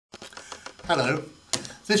Hello.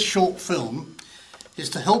 This short film is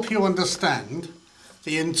to help you understand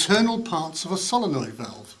the internal parts of a solenoid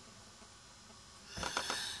valve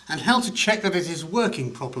and how to check that it is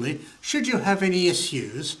working properly should you have any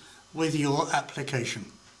issues with your application.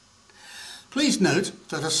 Please note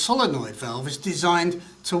that a solenoid valve is designed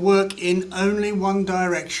to work in only one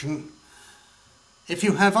direction. If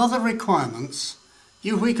you have other requirements,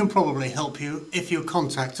 we can probably help you if you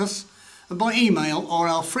contact us by email or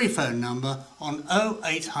our free phone number on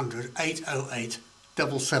 0800 808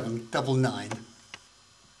 7799.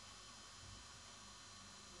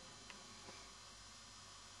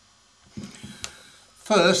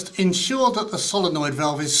 First, ensure that the solenoid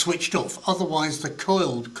valve is switched off, otherwise the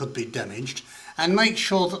coil could be damaged, and make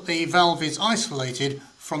sure that the valve is isolated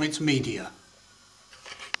from its media.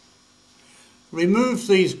 Remove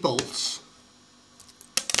these bolts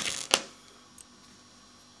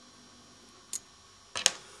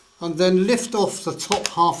and then lift off the top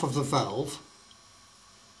half of the valve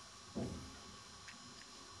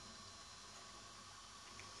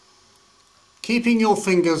keeping your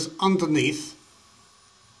fingers underneath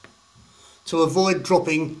to avoid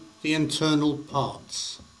dropping the internal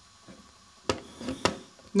parts.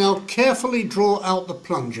 Now carefully draw out the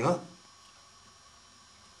plunger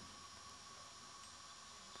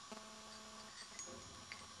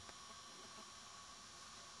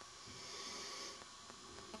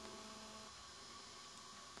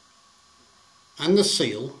and the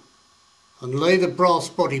seal and lay the brass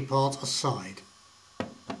body part aside.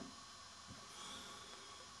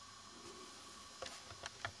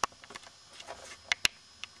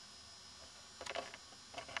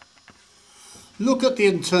 Look at the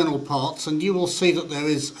internal parts and you will see that there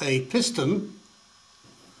is a piston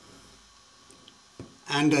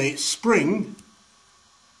and a spring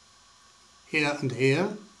here and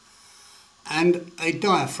here and a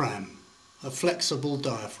diaphragm, a flexible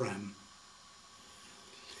diaphragm.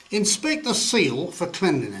 Inspect the seal for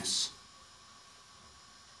cleanliness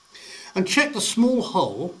and check the small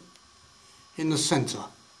hole in the centre.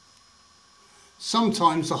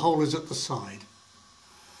 Sometimes the hole is at the side.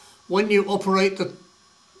 When you operate the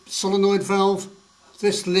solenoid valve,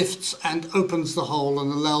 this lifts and opens the hole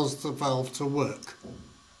and allows the valve to work.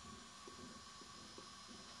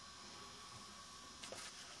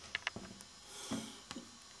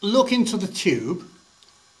 Look into the tube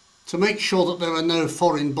to make sure that there are no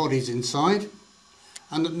foreign bodies inside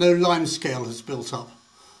and that no lime scale has built up.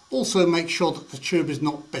 Also make sure that the tube is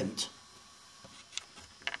not bent.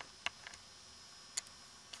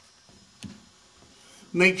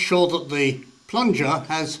 Make sure that the plunger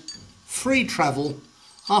has free travel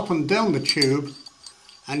up and down the tube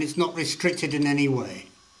and it's not restricted in any way.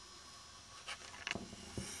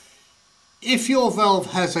 If your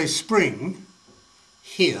valve has a spring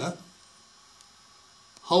here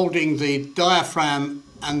holding the diaphragm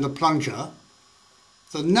and the plunger,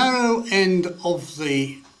 the narrow end of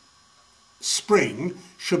the spring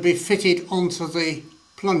should be fitted onto the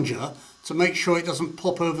plunger to make sure it doesn't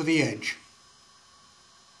pop over the edge.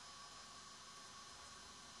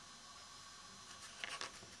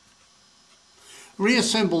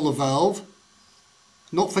 Reassemble the valve,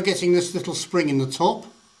 not forgetting this little spring in the top.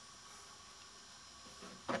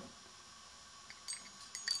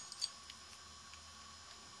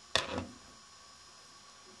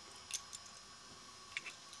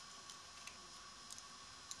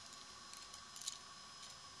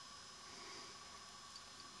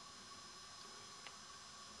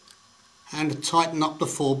 And tighten up the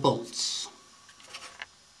 4 bolts.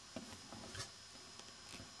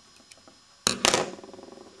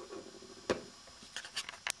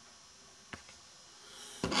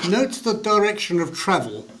 Note the direction of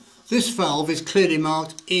travel. This valve is clearly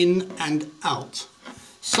marked in and out.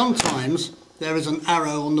 Sometimes there is an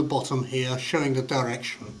arrow on the bottom here showing the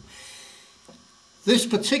direction. This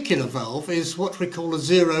particular valve is what we call a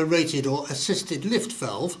zero rated or assisted lift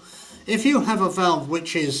valve. If you have a valve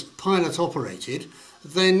which is pilot operated,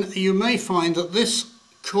 then you may find that this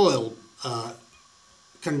coil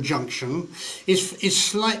conjunction is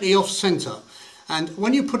slightly off centre, and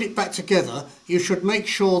when you put it back together you should make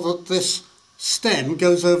sure that this stem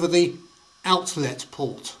goes over the outlet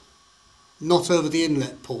port, not over the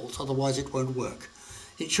inlet port, otherwise it won't work.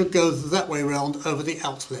 It should go that way round over the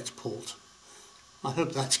outlet port. I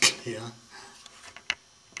hope that's clear.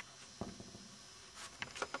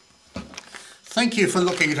 Thank you for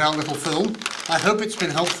looking at our little film. I hope it's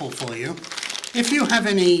been helpful for you. If you have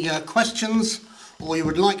any questions or you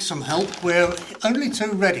would like some help, we're only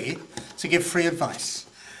too ready to give free advice.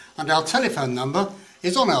 And our telephone number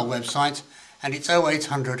is on our website and it's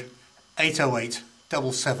 0800 808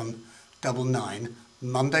 7799. 99,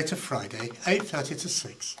 Monday to Friday, 8:30 to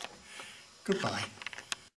 6. Goodbye.